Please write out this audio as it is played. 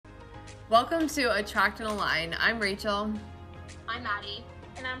Welcome to Attract and Align. I'm Rachel. I'm Maddie.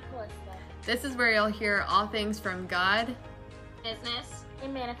 And I'm Callista. This is where you'll hear all things from God, business,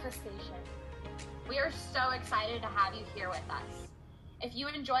 and manifestation. We are so excited to have you here with us. If you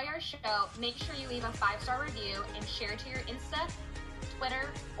enjoy our show, make sure you leave a 5-star review and share to your Insta, Twitter,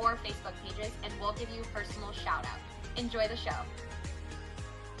 or Facebook pages, and we'll give you a personal shout out. Enjoy the show.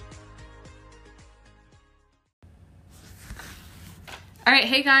 All right,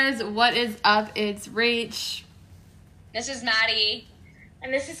 hey guys, what is up? It's Rach. This is Maddie.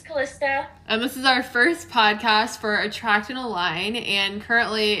 And this is Callista. And this is our first podcast for Attract and Align, and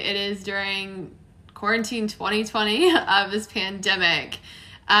currently it is during quarantine 2020 of this pandemic.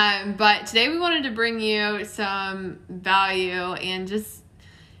 But today we wanted to bring you some value and just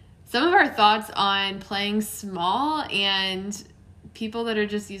some of our thoughts on playing small and people that are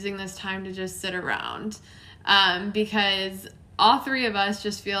just using this time to just sit around. Because all three of us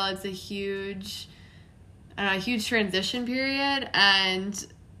just feel it's a huge transition period, and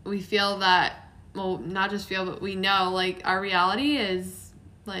we feel that, well, not just feel, but we know, like, our reality is,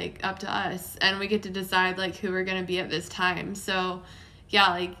 like, up to us, and we get to decide, like, who we're gonna be at this time. So, yeah,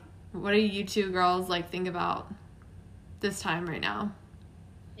 like, what do you two girls, like, think about this time right now?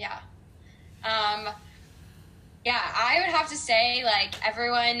 Yeah. I would have to say, like,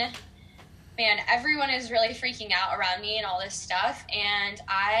 everyone is really freaking out around me and all this stuff, and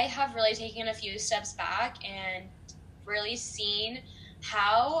I have really taken a few steps back and really seen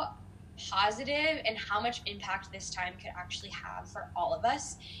how positive and how much impact this time could actually have for all of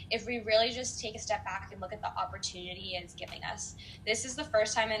us if we really just take a step back and look at the opportunity it's giving us. This is the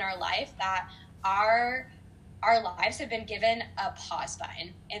first time in our life that our lives have been given a pause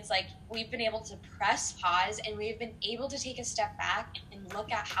button. It's like we've been able to press pause, and we've been able to take a step back and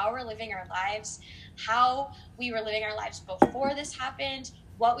look at how we're living our lives, how we were living our lives before this happened,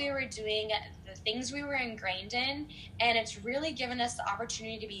 what we were doing, the things we were ingrained in. And it's really given us the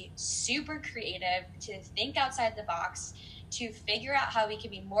opportunity to be super creative, to think outside the box, to figure out how we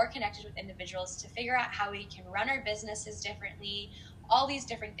can be more connected with individuals, to figure out how we can run our businesses differently, all these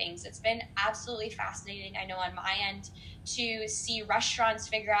different things. It's been absolutely fascinating, I know on my end, to see restaurants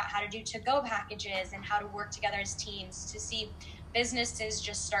figure out how to do to-go packages and how to work together as teams, to see businesses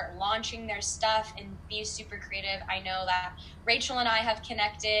just start launching their stuff and be super creative. I know that Rachel and I have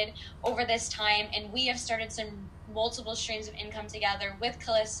connected over this time, and we have started some multiple streams of income together with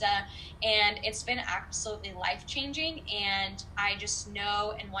Callista, and it's been absolutely life-changing. And I just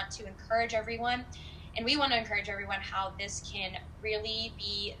know and want to encourage everyone, and we want to encourage everyone, how this can really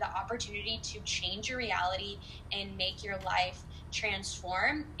be the opportunity to change your reality and make your life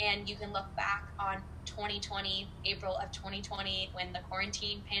transform. And you can look back on 2020, April of 2020, when the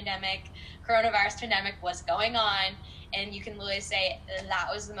coronavirus pandemic was going on, and you can literally say that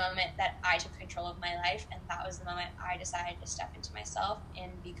was the moment that I took control of my life, and that was the moment I decided to step into myself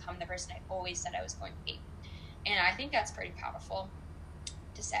and become the person I always said I was going to be. And I think that's pretty powerful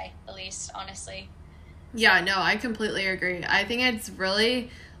to say the least, honestly. Yeah, no, I completely agree. I think it's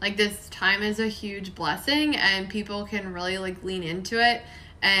really, like, this time is a huge blessing, and people can really, like, lean into it.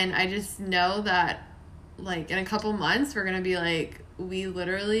 And I just know that, like, in a couple months, we're going to be like, we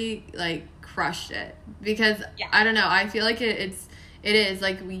literally, like, crushed it. Because, yeah. I don't know, I feel like it is,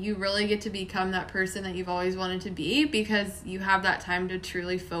 like, you really get to become that person that you've always wanted to be, because you have that time to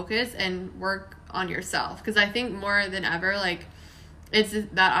truly focus and work on yourself. Because I think more than ever, like, it's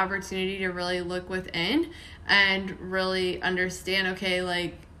that opportunity to really look within and really understand, okay,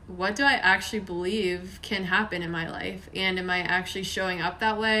 like, what do I actually believe can happen in my life? And am I actually showing up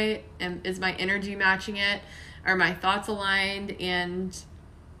that way? And is my energy matching it? Are my thoughts aligned? And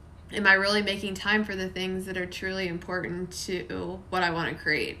am I really making time for the things that are truly important to what I want to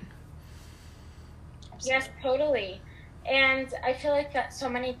create? Yes, totally. And I feel like that so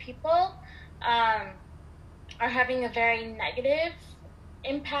many people are having a very negative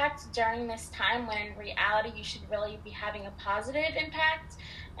impact during this time, when in reality you should really be having a positive impact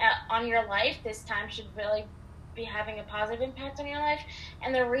on your life. This time should really be having a positive impact on your life.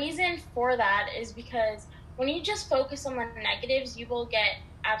 And the reason for that is because when you just focus on the negatives, you will get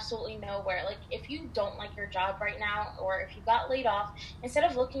absolutely nowhere. Like, if you don't like your job right now, or if you got laid off, instead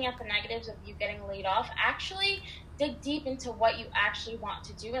of looking at the negatives of you getting laid off, actually dig deep into what you actually want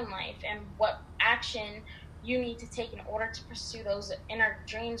to do in life and what action you need to take in order to pursue those inner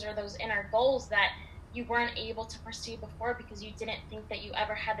dreams or those inner goals that you weren't able to pursue before because you didn't think that you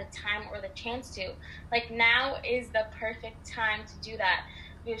ever had the time or the chance to. Like, now is the perfect time to do that.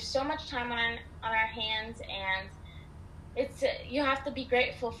 We have so much time on our hands, and it's you have to be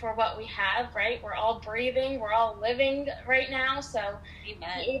grateful for what we have, right? We're all breathing, we're all living right now, so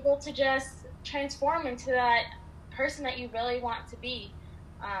Amen. be able to just transform into that person that you really want to be.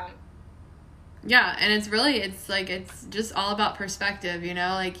 Yeah, and it's like, it's just all about perspective, you know?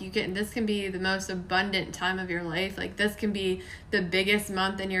 Like, this can be the most abundant time of your life. Like, this can be the biggest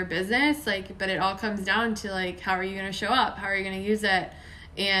month in your business, like, but it all comes down to, like, how are you going to show up? How are you going to use it?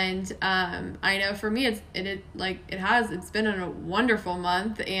 And I know for me, it's been a wonderful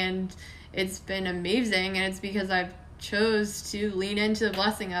month, and it's been amazing, and it's because I've chose to lean into the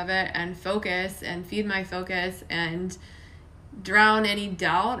blessing of it and focus and feed my focus and drown any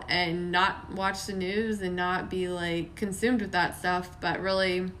doubt and not watch the news and not be like consumed with that stuff, but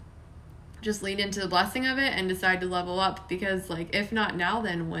really just lean into the blessing of it and decide to level up, because like, if not now,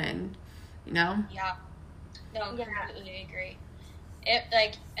 then when, you know? Yeah. No, Yeah. completely agree.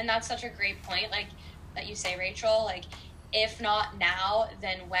 And that's such a great point, like, that you say, Rachel, like, if not now,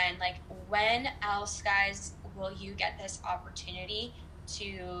 then when? Like, when else, guys, will you get this opportunity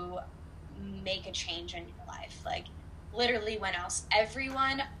to make a change in your life? Like, literally, when else?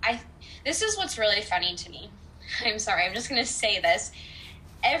 This is what's really funny to me. I'm sorry, I'm just going to say this.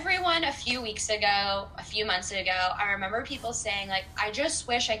 Everyone a few weeks ago, a few months ago, I remember people saying, like, I just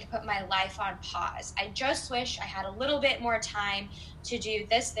wish I could put my life on pause. I just wish I had a little bit more time to do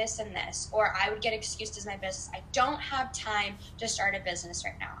this, this, and this. Or I would get excused as my business. I don't have time to start a business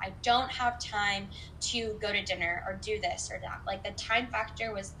right now. I don't have time to go to dinner or do this or that. Like, the time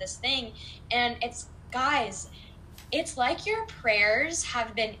factor was this thing. And it's, guys, it's like your prayers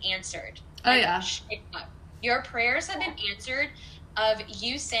have been answered. Oh, yeah. Your prayers have been answered of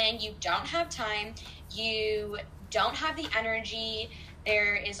you saying you don't have time, you don't have the energy,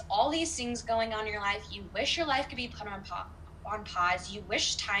 there is all these things going on in your life, you wish your life could be put on pause, you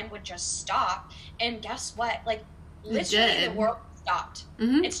wish time would just stop, and guess what? Like, literally the world stopped.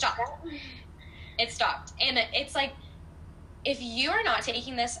 Mm-hmm. It stopped. And it's like, if you are not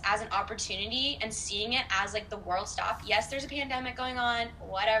taking this as an opportunity and seeing it as like the world stopped, yes, there's a pandemic going on,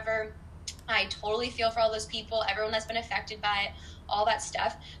 whatever, I totally feel for all those people, everyone that's been affected by it, all that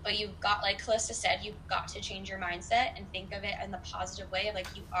stuff, but you've got, like Calista said, you've got to change your mindset and think of it in the positive way of, like,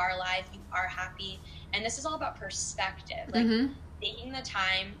 you are alive, you are happy, and this is all about perspective. Like, taking the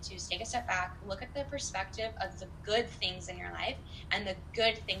time to take a step back, look at the perspective of the good things in your life and the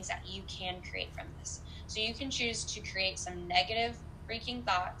good things that you can create from this. So you can choose to create some negative freaking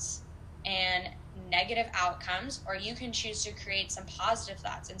thoughts and negative outcomes, or you can choose to create some positive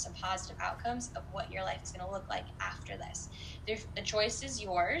thoughts and some positive outcomes of what your life is going to look like after this. The choice is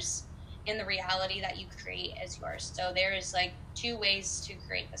yours, and the reality that you create is yours. So there is like two ways to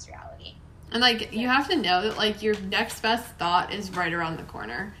create this reality. And like, you have to know that like your next best thought is right around the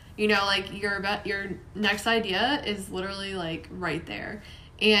corner. You know, like your next idea is literally like right there.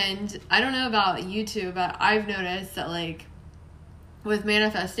 And I don't know about you two, but I've noticed that like with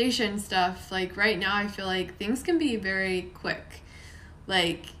manifestation stuff, like right now I feel like things can be very quick.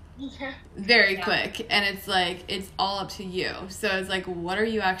 Like, very quick, and it's like, it's all up to you. So it's like, what are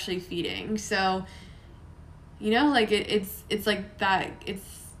you actually feeding? So, you know, like it's like that.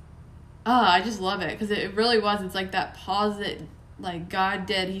 I just love it, because it really was. It's like that pause that like God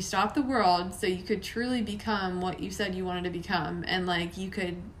did. He stopped the world so you could truly become what you said you wanted to become, and like you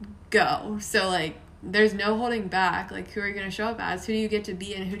could go. So like, there's no holding back. Like, who are you going to show up as? Who do you get to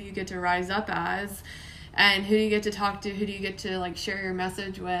be, and who do you get to rise up as? And who do you get to talk to? Who do you get to like share your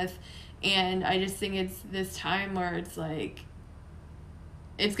message with? And I just think it's this time where it's like,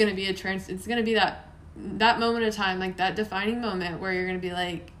 it's going to be it's going to be that moment of time, like that defining moment where you're going to be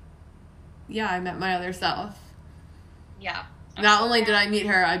like, yeah, I met my other self. Yeah. Not only did I meet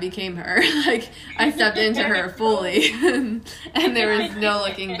her, I became her. Like, I stepped into her fully, and there was no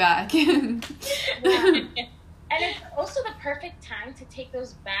looking back. And it's also the perfect time to take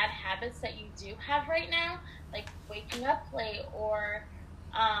those bad habits that you do have right now, like waking up late, or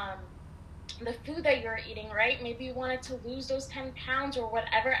the food that you're eating, right? Maybe you wanted to lose those 10 pounds, or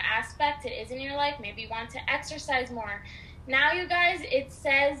whatever aspect it is in your life. Maybe you want to exercise more. Now, you guys, it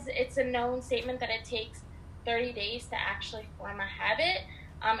says, it's a known statement that it takes 30 days to actually form a habit,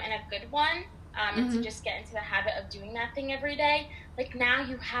 and a good one, and to just get into the habit of doing that thing every day. Like, now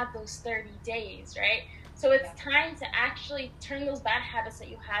you have those 30 days, right? So it's time to actually turn those bad habits that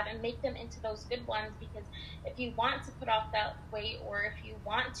you have and make them into those good ones, because if you want to put off that weight, or if you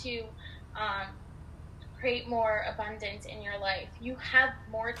want to create more abundance in your life, you have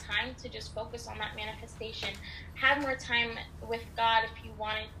more time to just focus on that manifestation. Have more time with God. If you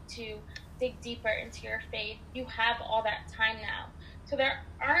wanted to dig deeper into your faith, you have all that time now. So there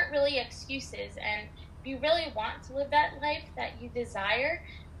aren't really excuses, and if you really want to live that life that you desire,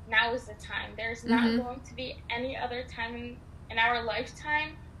 now is the time. There's not going to be any other time in our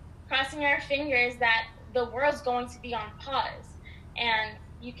lifetime, crossing our fingers, that the world's going to be on pause. And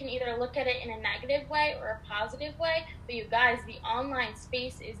you can either look at it in a negative way or a positive way. But you guys, the online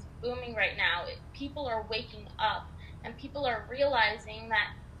space is booming right now. People are waking up, and people are realizing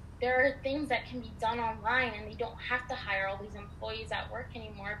that there are things that can be done online, and they don't have to hire all these employees at work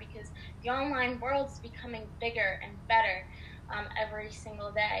anymore, because the online world is becoming bigger and better every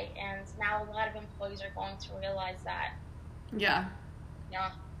single day. And now a lot of employees are going to realize that. Yeah.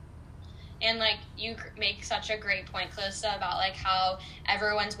 And, like, you make such a great point, Calista, about, like, how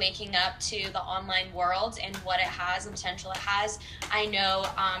everyone's waking up to the online world and what it has and potential it has. I know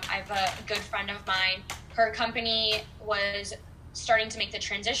I have a good friend of mine. Her company was starting to make the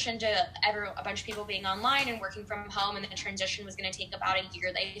transition to a bunch of people being online and working from home, and the transition was going to take about a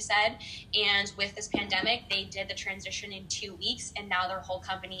year, they said. And with this pandemic, they did the transition in 2 weeks, and now their whole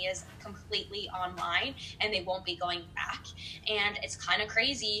company is completely online, and they won't be going back. And it's kind of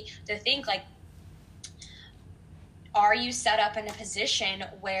crazy to think, like, are you set up in a position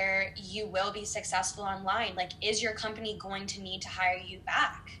where you will be successful online? Like, is your company going to need to hire you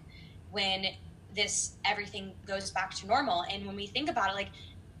back when everything goes back to normal? And when we think about it, like,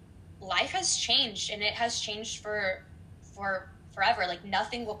 life has changed, and it has changed for forever. Like,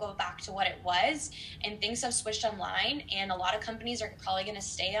 nothing will go back to what it was, and things have switched online, and a lot of companies are probably going to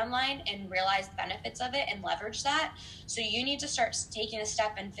stay online and realize the benefits of it and leverage that. So you need to start taking a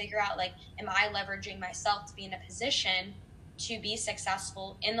step and figure out, like, am I leveraging myself to be in a position to be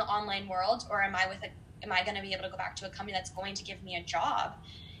successful in the online world, or am I going to be able to go back to a company that's going to give me a job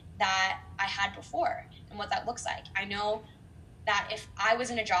that I had before, and what that looks like? I know that if I was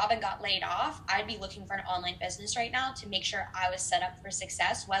in a job and got laid off, I'd be looking for an online business right now to make sure I was set up for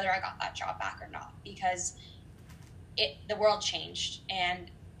success, whether I got that job back or not, because the world changed and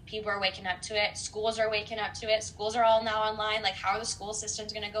people are waking up to it. Schools are waking up to it. Schools are all now online. Like, how are the school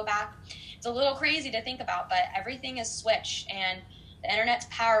systems going to go back? It's a little crazy to think about, but everything has switched, and the internet's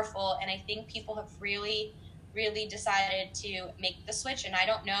powerful, and I think people have really decided to make the switch. And I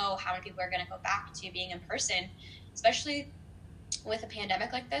don't know how many people are going to go back to being in person, especially with a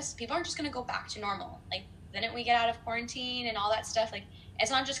pandemic like this. People aren't just going to go back to normal. Like, didn't we get out of quarantine and all that stuff? Like,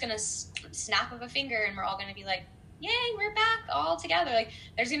 it's not just going to snap of a finger and we're all going to be like, yay, we're back all together. Like,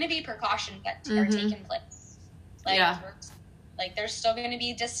 there's going to be precautions that are taking place. Like, like, there's still going to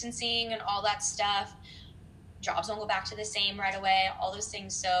be distancing and all that stuff. Jobs won't go back to the same right away, all those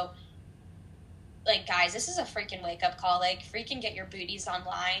things. So, like, guys, this is a freaking wake-up call. Like, freaking get your booties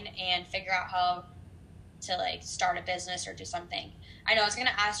online and figure out how to, like, start a business or do something. I know I was going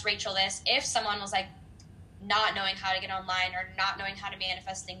to ask Rachel this. If someone was, like, not knowing how to get online or not knowing how to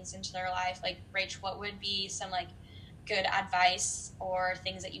manifest things into their life, like, Rach, what would be some, like, good advice or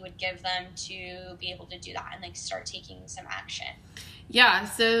things that you would give them to be able to do that and, like, start taking some action? Yeah,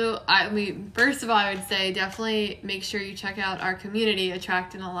 so first of all, I would say definitely make sure you check out our community,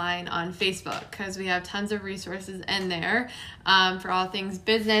 Attract and Align, on Facebook, because we have tons of resources in there for all things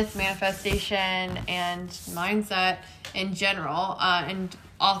business, manifestation, and mindset in general. And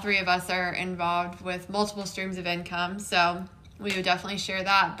all three of us are involved with multiple streams of income, so we would definitely share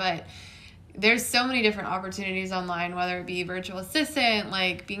that. But there's so many different opportunities online, whether it be virtual assistant,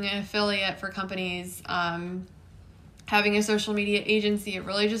 like being an affiliate for companies, having a social media agency. It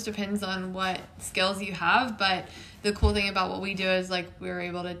really just depends on what skills you have. But the cool thing about what we do is, like, we're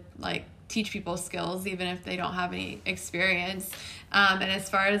able to, like, teach people skills even if they don't have any experience. And as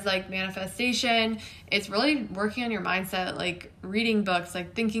far as, like, manifestation, it's really working on your mindset, like reading books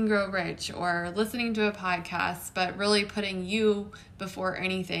like Think and Grow Rich or listening to a podcast, but really putting you before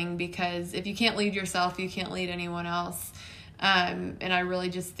anything, because if you can't lead yourself, you can't lead anyone else. And I really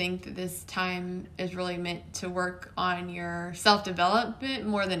just think that this time is really meant to work on your self-development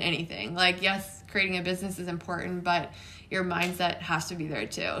more than anything. Like, yes, creating a business is important, but your mindset has to be there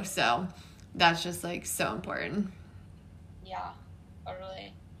too. So that's just, like, so important. Yeah,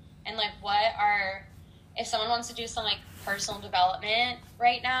 totally. And, like, if someone wants to do some, like, personal development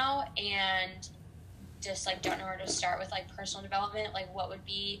right now and just, like, don't know where to start with, like, personal development, like, what would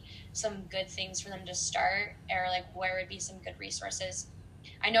be some good things for them to start, or, like, where would be some good resources?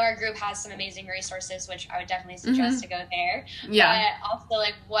 I know our group has some amazing resources, which I would definitely suggest to go there. Yeah. But also,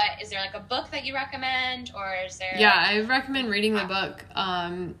 like, is there, like, a book that you recommend, or is there... Yeah, I recommend reading the book.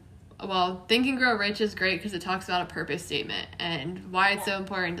 Well, Think and Grow Rich is great because it talks about a purpose statement and why it's so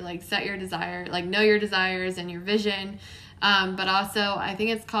important to, like, set your desire, like, know your desires and your vision. But also, I think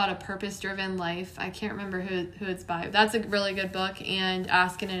it's called A Purpose-Driven Life. I can't remember who it's by. That's a really good book. And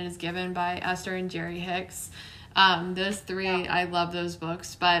Ask and It Is Given by Esther and Jerry Hicks. Those three, I love those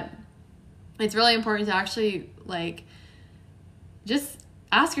books. But it's really important to actually, like, just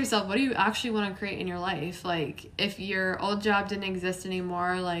ask yourself, what do you actually want to create in your life? Like, if your old job didn't exist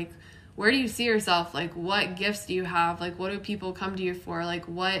anymore, like, where do you see yourself? Like, what gifts do you have? Like, what do people come to you for? Like,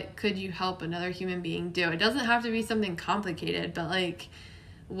 what could you help another human being do? It doesn't have to be something complicated, but, like,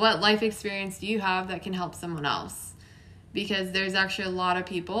 what life experience do you have that can help someone else? Because there's actually a lot of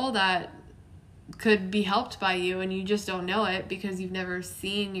people that could be helped by you, and you just don't know it because you've never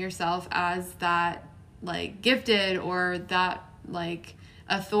seen yourself as that, like, gifted or that, like,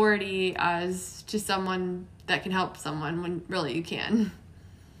 authority as to someone that can help someone when really you can.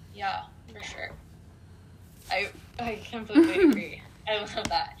 Yeah, for sure. I completely agree. I love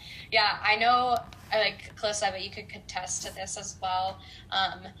that. Yeah, I know, like, Calista, I bet you could contest to this as well,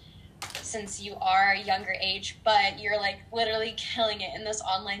 since you are a younger age, but you're, like, literally killing it in this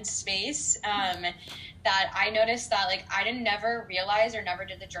online space, that I noticed that, like, I never realized or never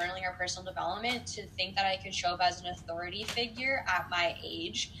did the journaling or personal development to think that I could show up as an authority figure at my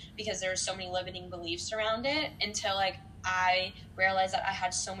age, because there were so many limiting beliefs around it, until, like, I realized that I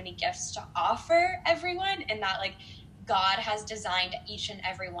had so many gifts to offer everyone, and that, like, God has designed each and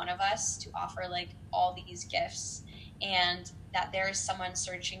every one of us to offer, like, all these gifts, and that there is someone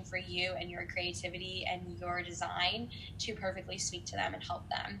searching for you and your creativity and your design to perfectly speak to them and help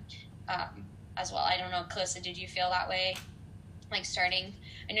them as well. I don't know, Calista, did you feel that way? Like, starting,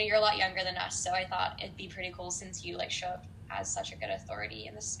 I know you're a lot younger than us, so I thought it'd be pretty cool since you, like, show up as such a good authority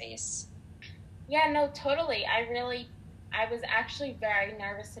in this space. Yeah, no, totally. I was actually very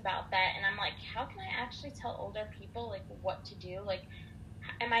nervous about that, and I'm like, how can I actually tell older people, like, what to do? Like,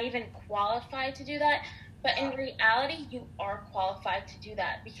 am I even qualified to do that? But in reality, you are qualified to do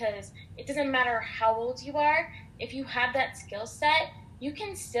that, because it doesn't matter how old you are. If you have that skill set, you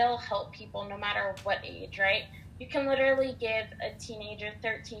can still help people no matter what age, right? You can literally give a teenager,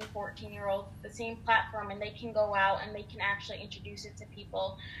 13, 14-year-old, the same platform, and they can go out and they can actually introduce it to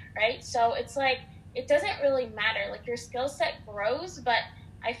people, right? So it's like, it doesn't really matter. Like, your skill set grows, but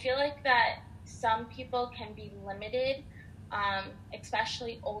I feel like that some people can be limited,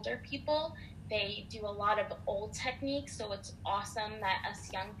 especially older people. They do a lot of old techniques, so it's awesome that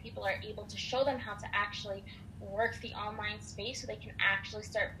us young people are able to show them how to actually work the online space so they can actually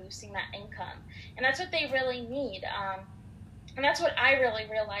start boosting that income. And that's what they really need. And that's what I really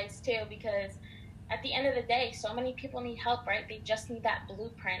realized too, because at the end of the day, so many people need help, right? They just need that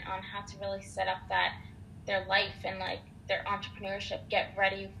blueprint on how to really set up their life and, like, their entrepreneurship, get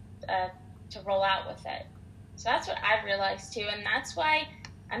ready to roll out with it. So that's what I've realized too, and that's why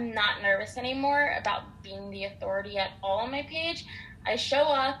I'm not nervous anymore about being the authority at all on my page. I show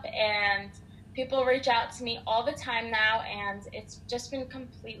up and people reach out to me all the time now, and it's just been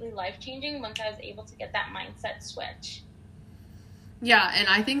completely life-changing once I was able to get that mindset switch. Yeah, and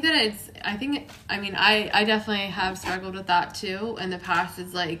I think that I definitely have struggled with that too in the past.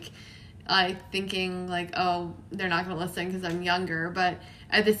 Is like thinking, like, oh, they're not going to listen because I'm younger. But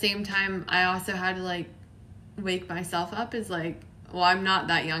at the same time, I also had to, like, wake myself up as, like, well, I'm not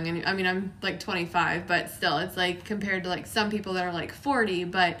that young. And I mean, I'm, like, 25, but still, it's, like, compared to, like, some people that are, like, 40.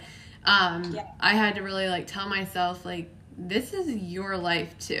 But I had to really, like, tell myself, like, this is your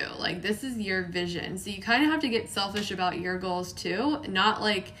life too. Like, this is your vision. So you kind of have to get selfish about your goals too. Not,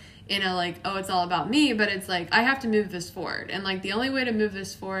 like, in a, like, oh, it's all about me, but it's like, I have to move this forward. And, like, the only way to move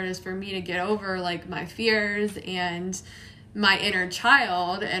this forward is for me to get over, like, my fears and my inner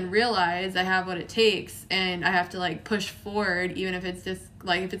child and realize I have what it takes, and I have to, like, push forward even if it's just,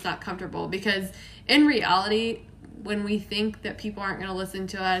 like, if it's not comfortable. Because in reality, when we think that people aren't going to listen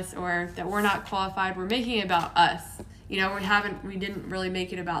to us or that we're not qualified, we're making it about us. You know, we didn't really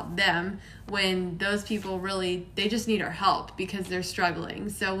make it about them, when those people really, they just need our help because they're struggling.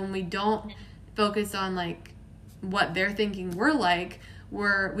 So when we don't focus on, like, what they're thinking we're like,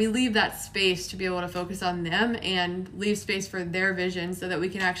 we leave that space to be able to focus on them and leave space for their vision so that we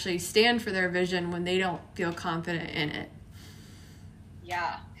can actually stand for their vision when they don't feel confident in it.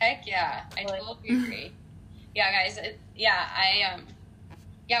 Yeah, heck yeah. I totally agree. Yeah, guys,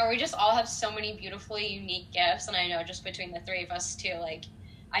 we just all have so many beautifully unique gifts, and I know just between the three of us too, like,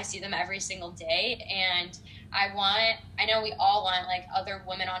 I see them every single day, and I know we all want, like, other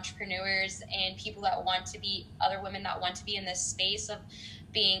women entrepreneurs and people that want to be, other women that want to be in this space of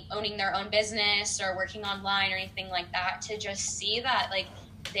owning their own business or working online or anything like that, to just see that, like,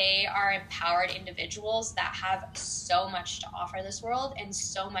 they are empowered individuals that have so much to offer this world and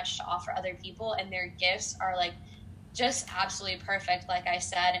so much to offer other people, and their gifts are, like, just absolutely perfect, like I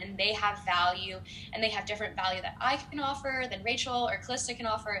said, and they have value, and they have different value that I can offer than Rachel or Calista can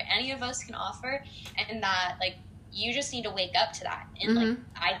offer, any of us can offer, and that, like, you just need to wake up to that. And like,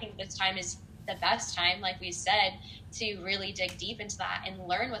 I think this time is the best time, like we said, to really dig deep into that and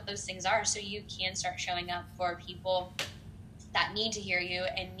learn what those things are, so you can start showing up for people that need to hear you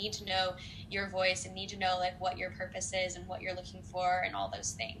and need to know your voice and need to know like what your purpose is and what you're looking for and all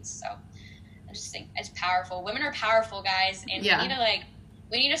those things. So I just think it's powerful. Women are powerful, guys, and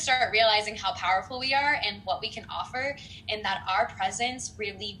we need to start realizing how powerful we are and what we can offer, and that our presence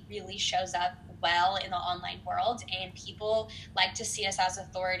really, really shows up well in the online world, and people like to see us as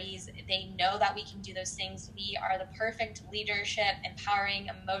authorities. They know that we can do those things. We are the perfect leadership, empowering,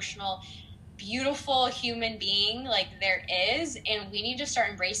 emotional, beautiful human being like there is, and we need to start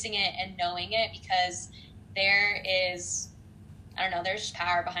embracing it and knowing it, because there is, I don't know, there's just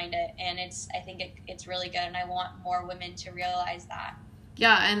power behind it, and I think it's really good, and I want more women to realize that.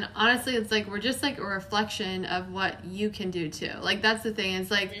 Yeah, and honestly, it's like we're just like a reflection of what you can do too. Like, that's the thing.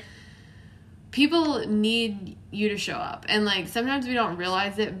 It's like people need you to show up, and like sometimes we don't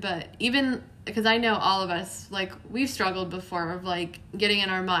realize it, but even because I know all of us, like, we've struggled before of like getting in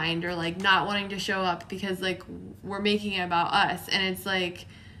our mind or like not wanting to show up because like we're making it about us, and it's like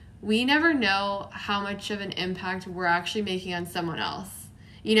we never know how much of an impact we're actually making on someone else.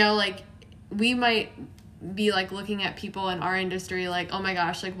 You know, like we might be like looking at people in our industry like, oh my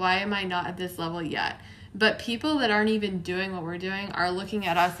gosh, like why am I not at this level yet? But people that aren't even doing what we're doing are looking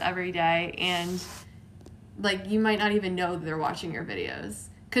at us every day, and like you might not even know that they're watching your videos.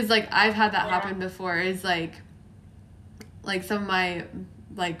 Because like I've had that happen before. Is like some of my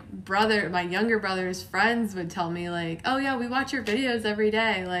my younger brother's friends would tell me like, oh yeah, we watch your videos every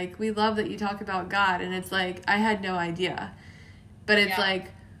day, like we love that you talk about God. And it's like I had no idea. But it's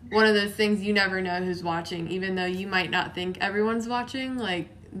like one of those things, you never know who's watching, even though you might not think everyone's watching. Like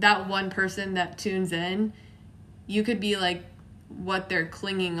that one person that tunes in, you could be like what they're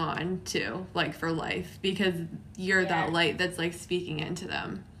clinging on to, like for life, because you're that light that's like speaking into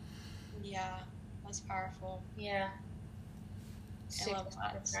them. Yeah, that's powerful. Yeah, I love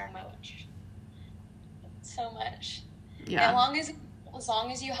that so much. So much. Yeah. As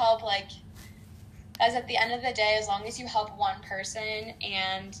long as you help, like, as at the end of the day, as long as you help one person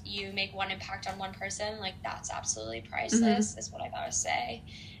and you make one impact on one person, like that's absolutely priceless, is what I gotta say.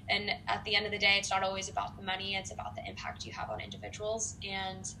 And at the end of the day, it's not always about the money, it's about the impact you have on individuals.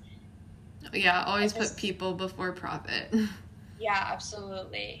 And always put people before profit. Yeah,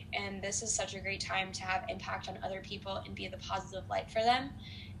 absolutely. And this is such a great time to have impact on other people and be the positive light for them.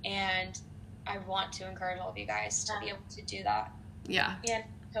 And I want to encourage all of you guys to be able to do that. Yeah,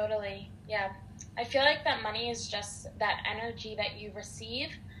 totally. Yeah, I feel like that money is just that energy that you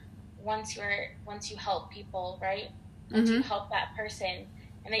receive once you help people, right? Once you help that person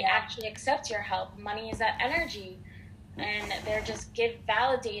and they actually accept your help. Money is that energy, and they're just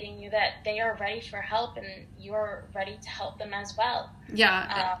validating you that they are ready for help and you're ready to help them as well.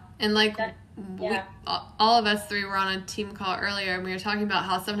 And like all of us three were on a team call earlier, and we were talking about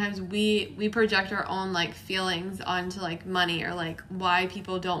how sometimes we project our own like feelings onto like money, or like why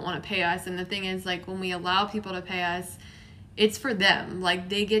people don't want to pay us. And the thing is, like, when we allow people to pay us, it's for them. Like,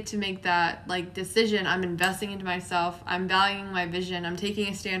 they get to make that like decision. I'm investing into myself, I'm valuing my vision, I'm taking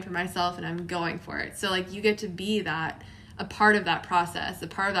a stand for myself, and I'm going for it. So like you get to be a part of that process, a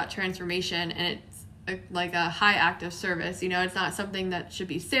part of that transformation, and it's like a high act of service. You know, it's not something that should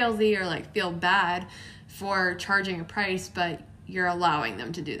be salesy or like feel bad for charging a price, but you're allowing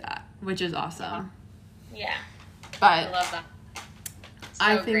them to do that, which is awesome. Yeah. But I love that.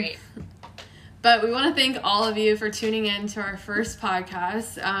 I think great. But we want to thank all of you for tuning in to our first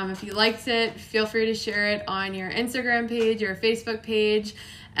podcast. If you liked it, feel free to share it on your Instagram page or Facebook page.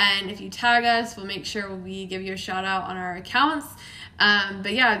 And if you tag us, we'll make sure we give you a shout out on our accounts.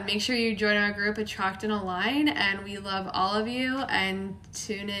 But yeah, make sure you join our group, Attract and Align. And we love all of you. And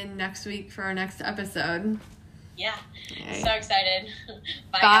tune in next week for our next episode. Yeah. Okay. So excited.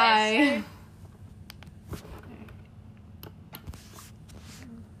 Bye. Bye. Guys.